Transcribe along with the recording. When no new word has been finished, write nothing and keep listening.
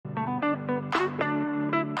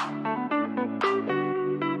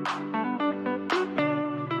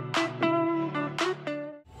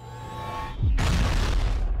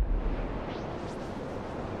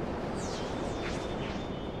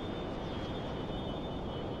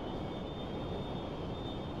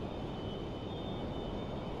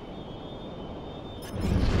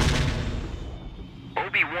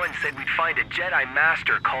Obi-Wan said we'd find a Jedi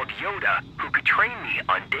Master called Yoda who could train me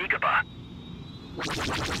on Dagobah.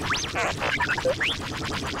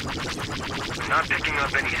 Not picking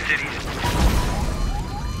up any cities.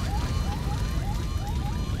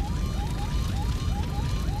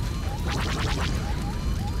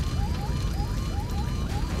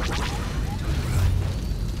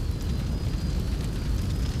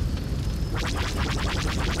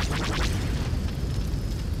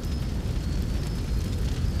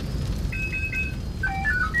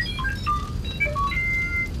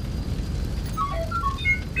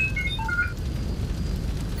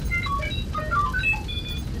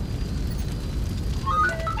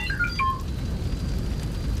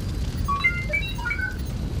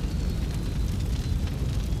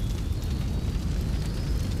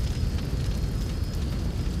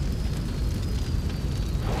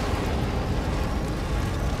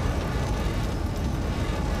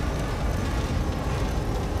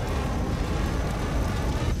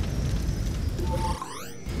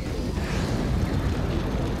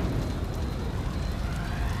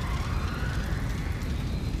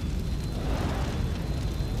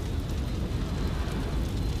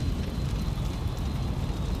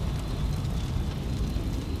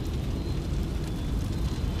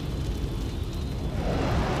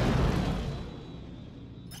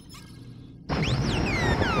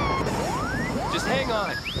 Hang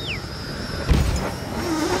on.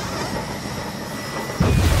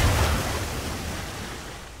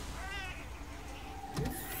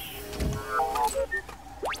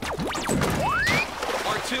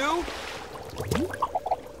 R2?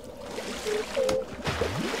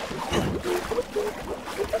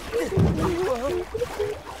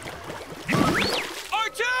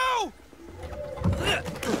 R2!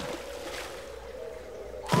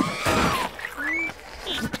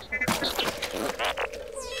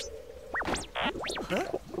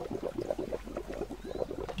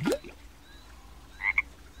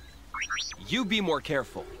 You be more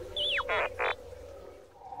careful.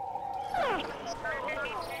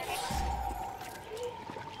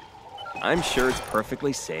 I'm sure it's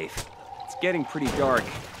perfectly safe. It's getting pretty dark.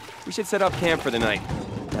 We should set up camp for the night.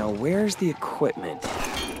 Now, where's the equipment?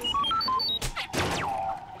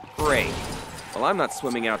 Great. Well, I'm not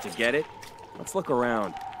swimming out to get it. Let's look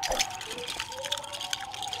around.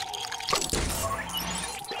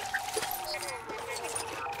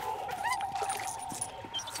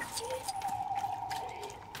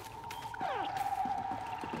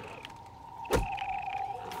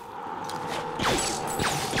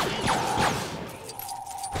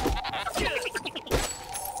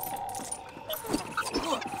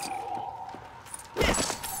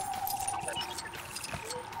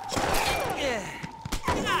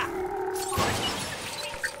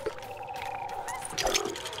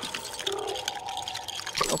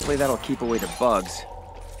 Hopefully that'll keep away the bugs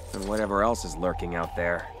and whatever else is lurking out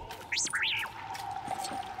there.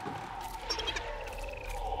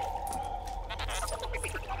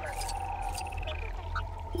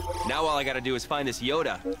 Now all I gotta do is find this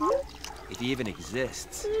Yoda, if he even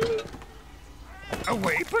exists.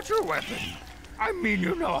 Away, put your weapon. I mean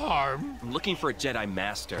you no harm. I'm looking for a Jedi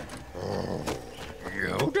Master.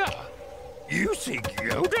 Yoda? You seek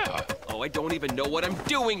Yoda? Oh, I don't even know what I'm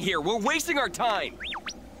doing here. We're wasting our time.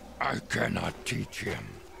 I cannot teach him.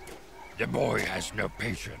 The boy has no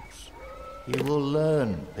patience. He will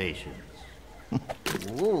learn patience.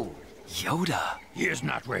 Ooh. Yoda. He is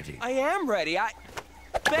not ready. I am ready.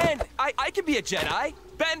 Ben, I can be a Jedi.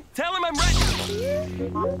 Ben, tell him I'm ready.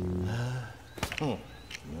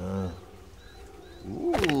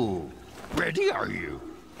 Ooh. Ready are you?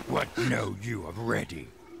 What know you of ready?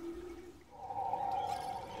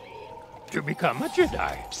 To become a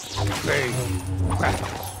Jedi, train,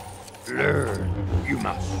 practice, learn, you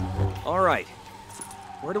must. All right.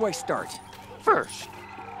 Where do I start? First,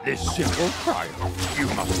 this simple trial you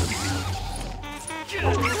must complete.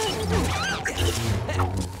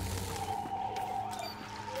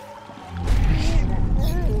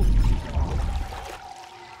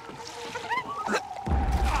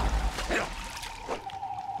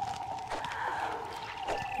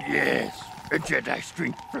 Yes, the Jedi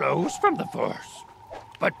strength flows from the Force,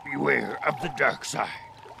 but beware of the dark side.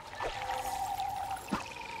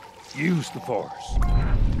 Use the Force.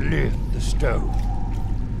 Lift the stone.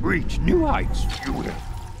 Reach new heights, you will.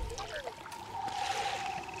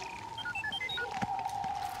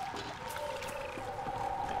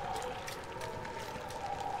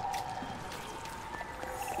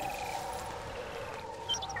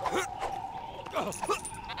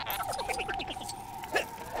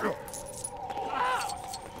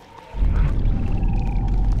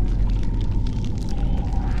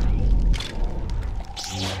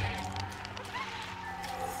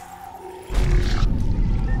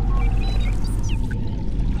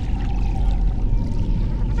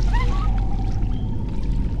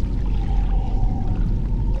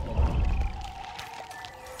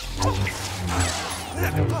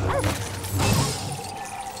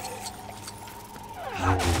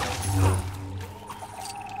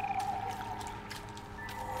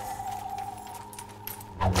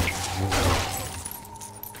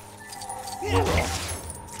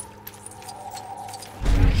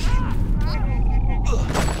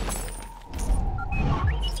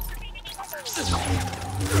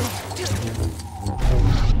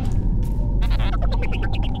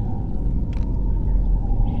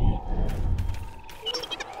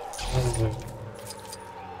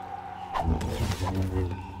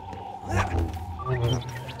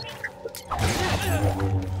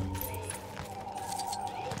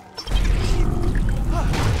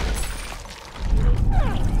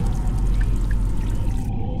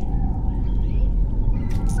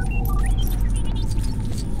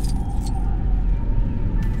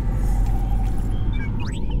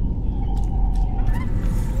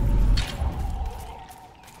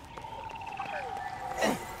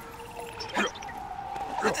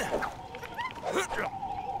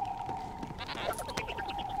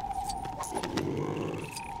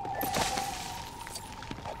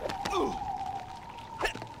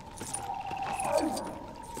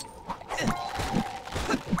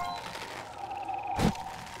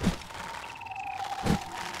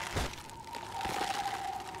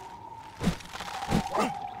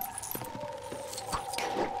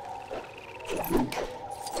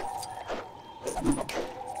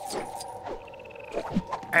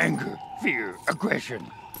 Anger, fear, aggression.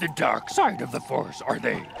 The dark side of the Force are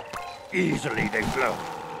they. Easily they flow.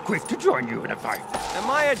 Quick to join you in a fight. Am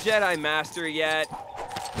I a Jedi Master yet?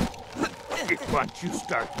 Once you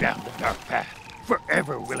start down the dark path,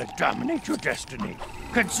 forever will it dominate your destiny.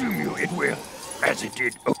 Consume you it will, as it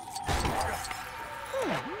did.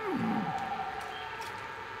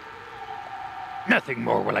 Nothing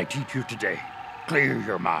more will I teach you today. Clear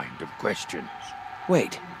your mind of questions.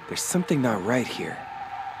 Wait, there's something not right here.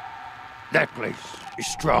 That place is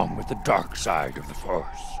strong with the dark side of the Force.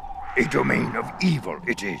 A domain of evil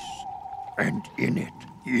it is. And in it,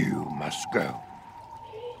 you must go.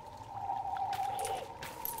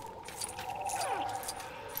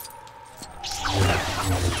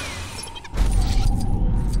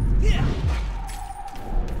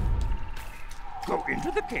 Go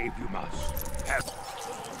into the cave you must.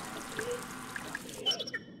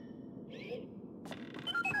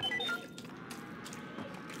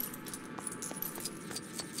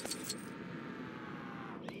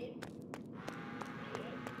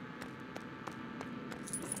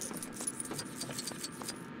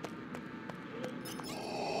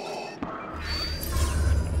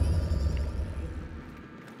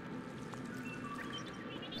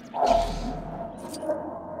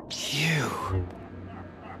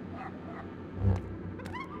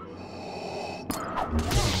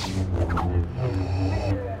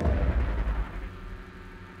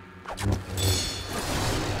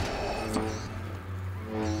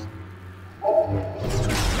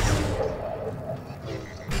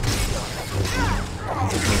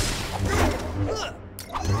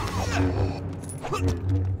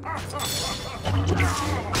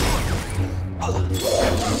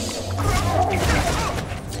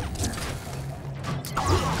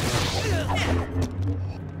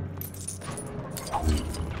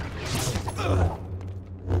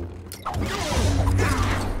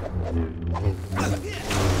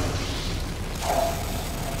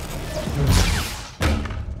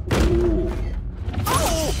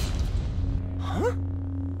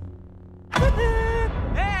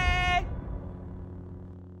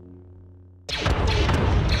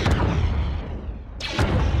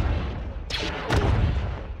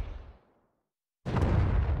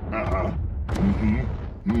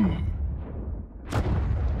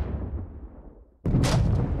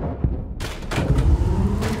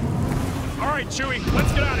 Chewie,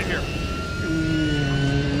 let's get out of here.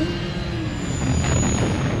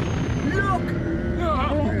 Look!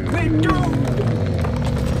 They do!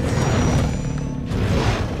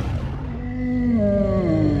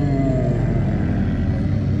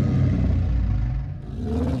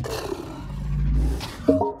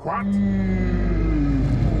 What?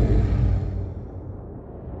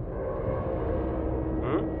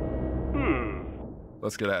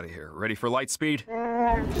 Let's get out of here. Ready for light speed?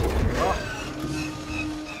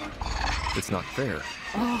 It's not fair.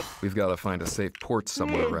 We've got to find a safe port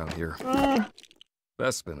somewhere around here.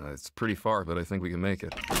 Bespin, it's pretty far, but I think we can make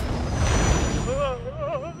it.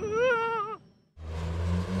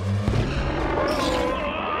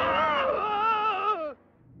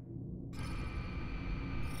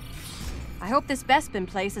 I hope this Bespin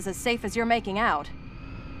place is as safe as you're making out.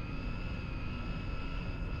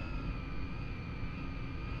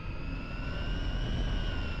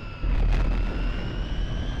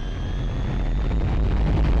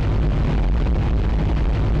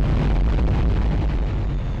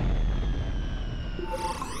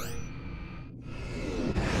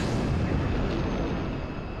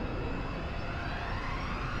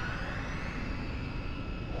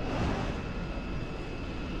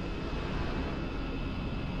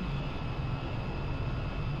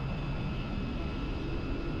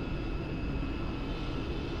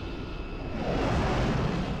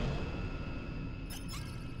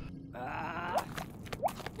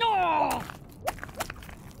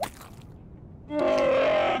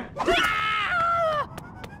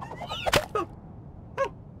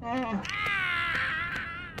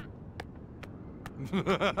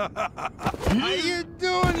 How you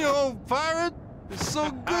doing, you old pirate? It's so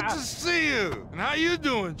good to see you. And how you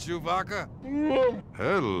doing, Chewbacca?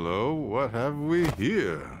 Hello, what have we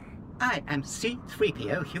here? I am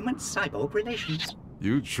C-3PO Human-Cyborg Relations.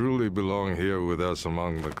 You truly belong here with us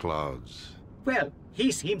among the clouds. Well,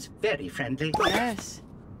 he seems very friendly. Yes,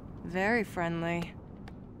 very friendly.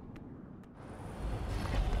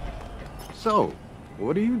 So,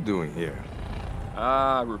 what are you doing here?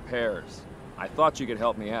 Repairs. I thought you could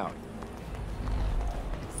help me out.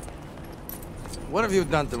 What have you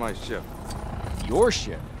done to my ship? Your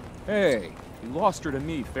ship? Hey, you lost her to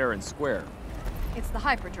me fair and square. It's the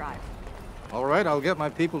hyperdrive. All right, I'll get my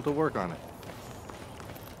people to work on it.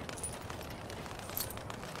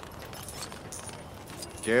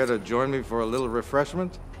 Care to join me for a little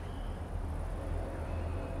refreshment?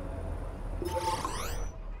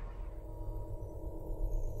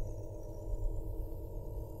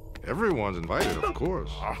 Everyone's invited, of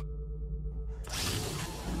course.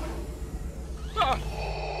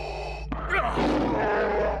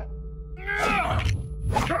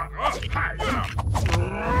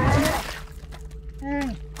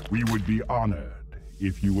 We would be honored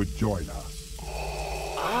if you would join us.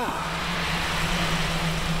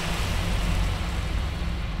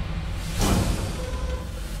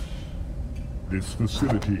 This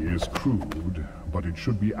facility is crude, but it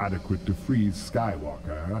should be adequate to freeze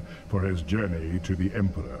Skywalker for his journey to the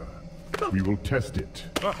Emperor. We will test it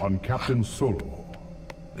on Captain Solo.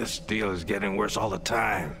 This deal is getting worse all the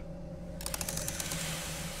time.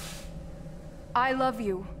 I love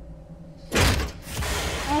you.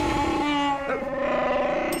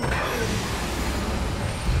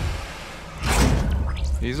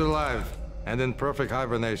 He's alive, and in perfect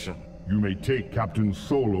hibernation. You may take Captain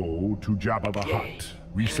Solo to Jabba the Hutt.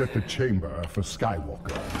 Reset the chamber for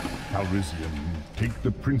Skywalker. Calrissian, take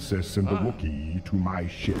the princess and the Wookiee to my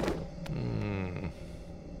ship.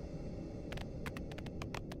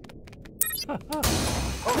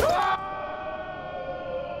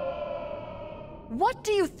 What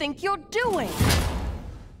do you think you're doing?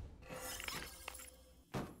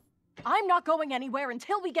 I'm not going anywhere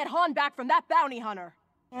until we get Han back from that bounty hunter.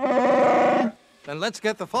 Then let's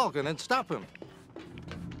get the Falcon and stop him.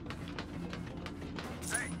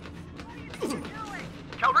 Hey, what are you doing?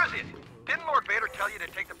 Calrissian, didn't Lord Vader tell you to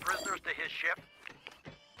take the prisoners to his ship?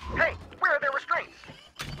 Hey, where are their restraints?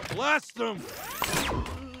 Blast them!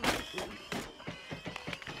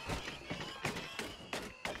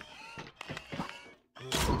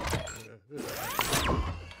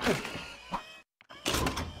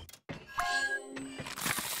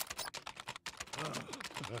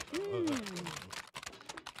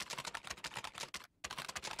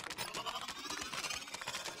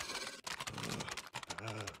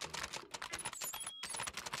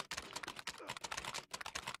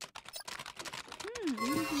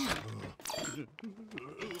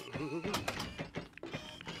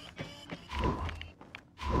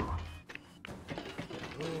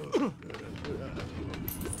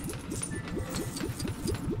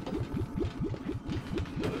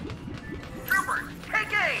 Troopers,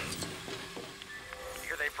 take aim!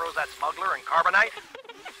 Hear they froze that smuggler in carbonite?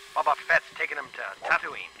 Boba Fett's taking him to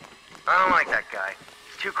Tatooine. I don't like that guy.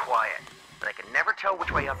 He's too quiet, but I can never tell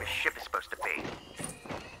which way up his ship is supposed to be.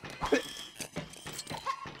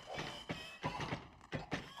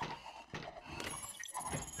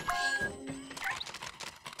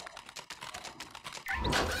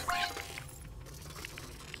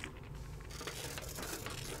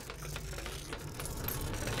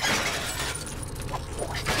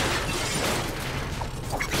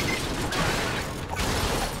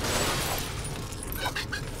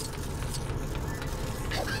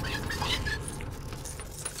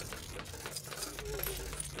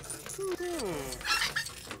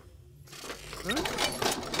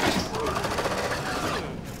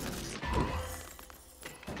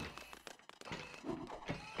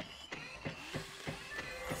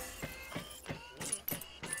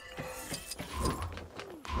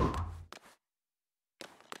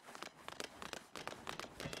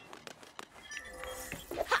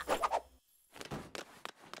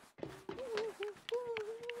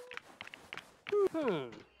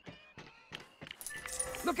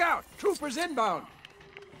 Look out! Troopers inbound!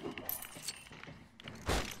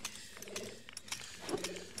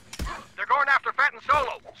 They're going after Fett and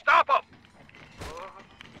Solo. Stop them!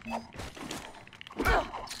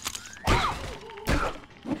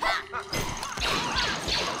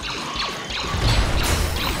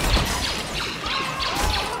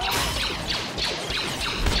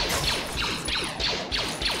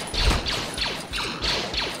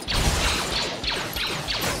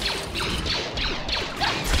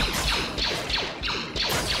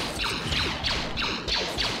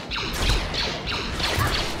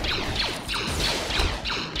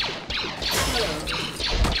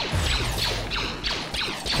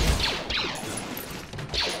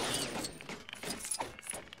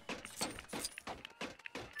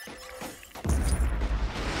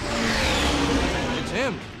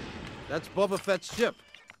 That's Boba Fett's ship.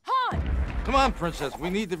 Han! Come on, Princess. We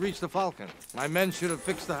need to reach the Falcon. My men should have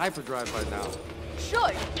fixed the hyperdrive by now.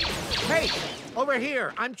 Should! Hey! Over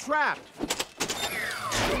here! I'm trapped!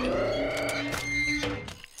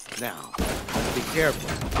 Now, be careful.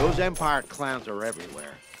 Those Empire clowns are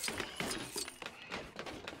everywhere.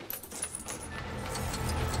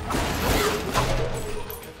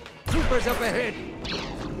 Troopers up ahead!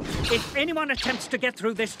 If anyone attempts to get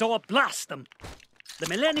through this door, blast them! The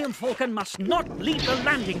Millennium Falcon must not leave the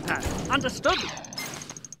landing pad. Understood?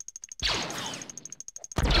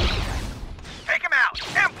 Take him out,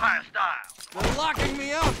 Empire style! They're locking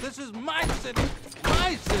me out. This is my city.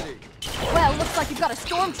 My city. Well, looks like you've got a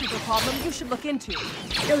stormtrooper problem you should look into.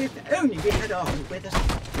 Oh, if only we had armed with us.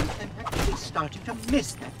 I'm actually starting to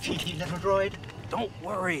miss that cheeky little droid. Don't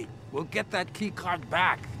worry. We'll get that key card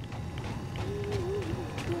back.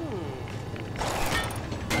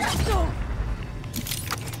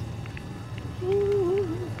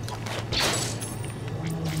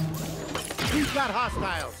 He's got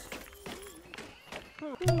hostiles.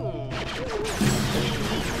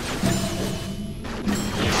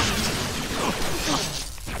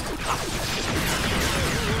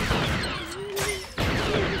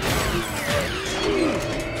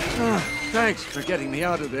 Thanks for getting me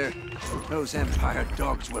out of there. Those Empire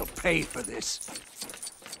dogs will pay for this.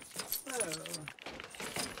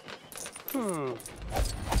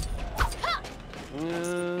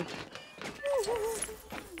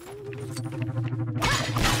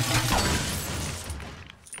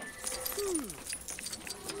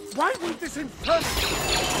 Why would this infernal...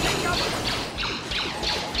 Take up!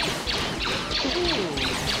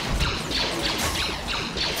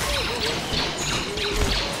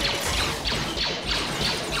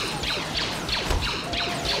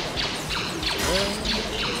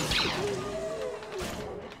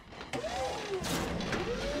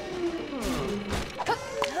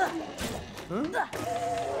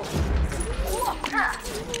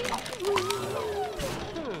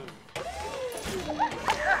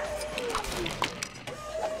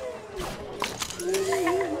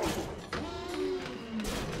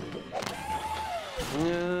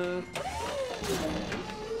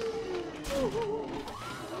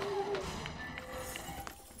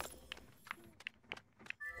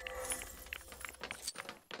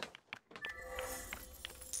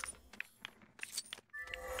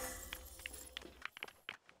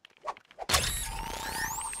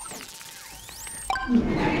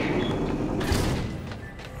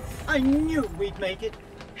 I knew we'd make it.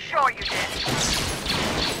 Sure you did.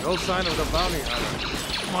 No sign of the bounty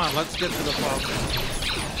hunter. Come on, let's get to the Falcon.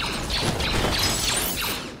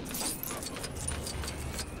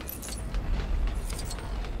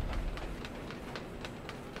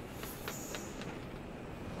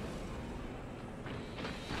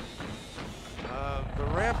 The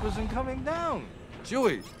ramp isn't coming down.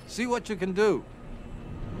 Chewie, see what you can do.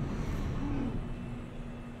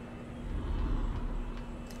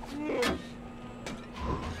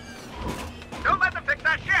 Don't let them fix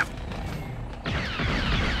that ship!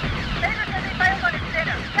 Vader says he failed on his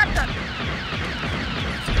dinner. Get them!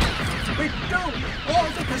 We're doomed! All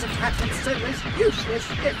because of Captain Solo's useless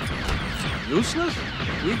ship. Useless?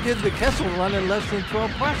 We did the Kessel run in less than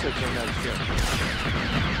 12 parsecs on that ship.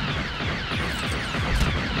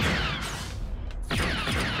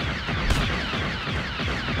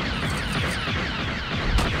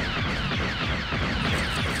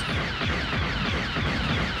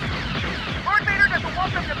 Lord Vader doesn't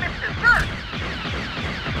want them to miss dessert!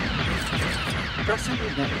 Just so you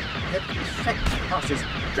know, every effect passes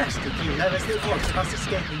drastically lowers the odds of us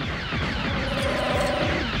escaping.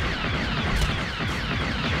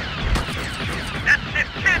 That ship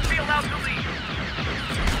can't be allowed to leave!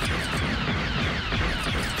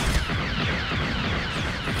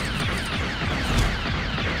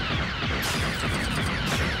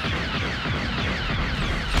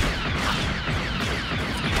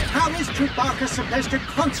 How is Chewbacca supposed to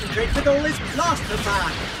concentrate with all this blaster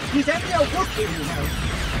fire? He's only a Wookiee, you know.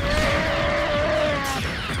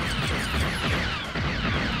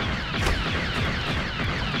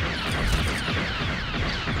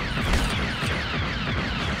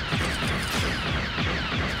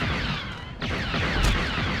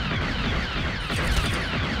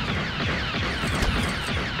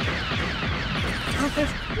 How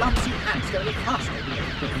those clumsy ants go any faster than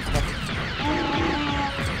everything?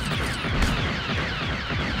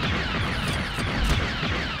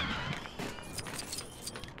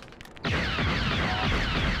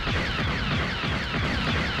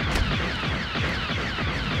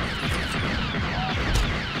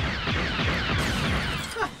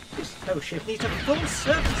 cargo ship needs a full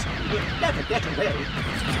service. We will never get away.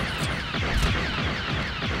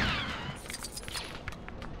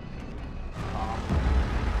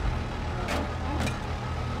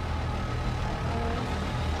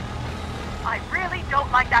 I really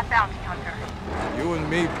don't like that bounty hunter. You and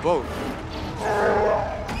me both.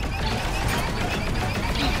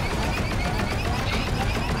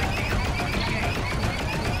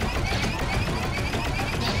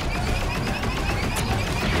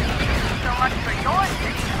 So much for your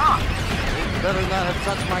city, huh? They better not have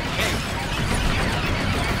touched my cake.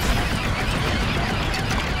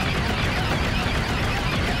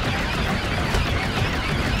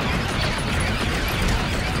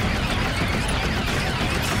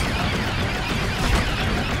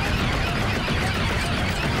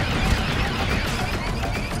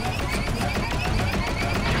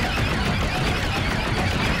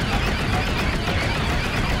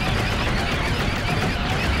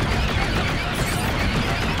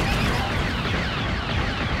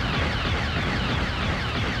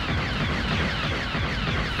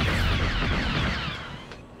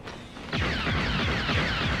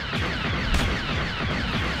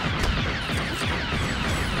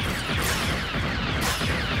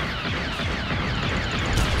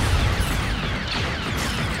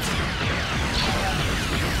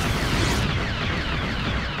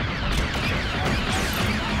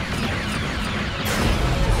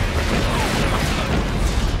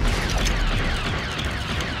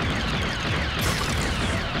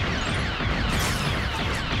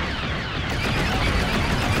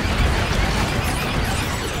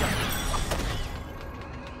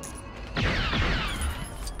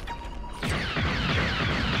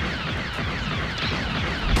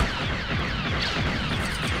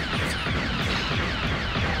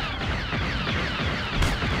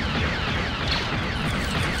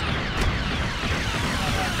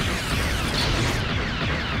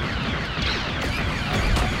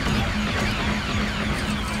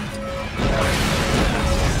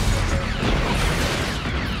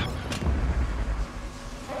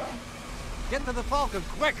 Get to the Falcon,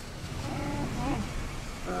 quick!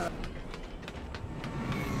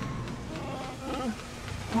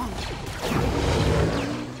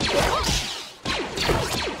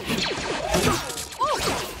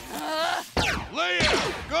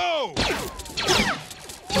 Leia, go!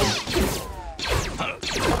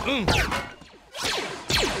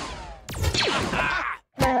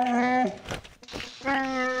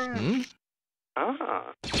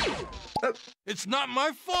 It's not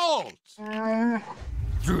my fault!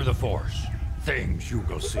 Through the Force, things you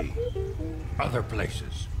will see. Other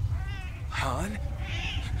places. Han?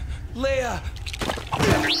 Leia!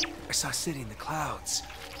 I saw a city in the clouds.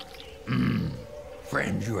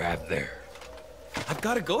 Friends you have there. I've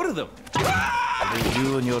got to go to them. It is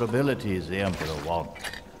you and your abilities the Emperor wants.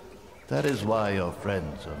 That is why your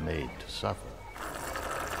friends are made to suffer.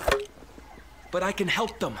 But I can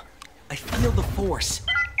help them. I feel the Force.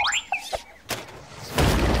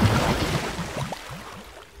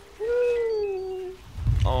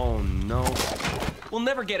 Oh no. We'll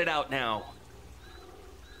never get it out now.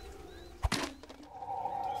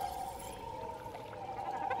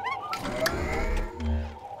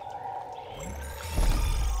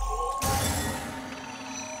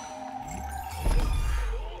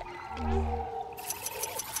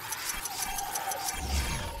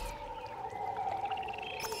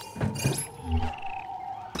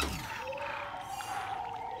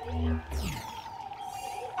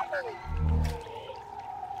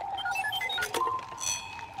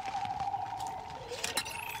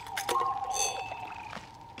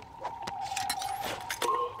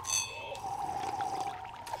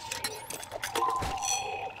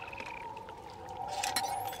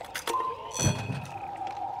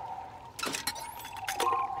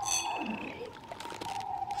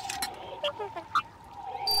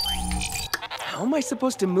 How am I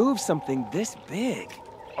supposed to move something this big?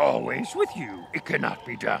 Always with you, it cannot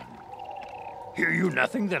be done. Hear you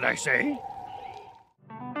nothing that I say?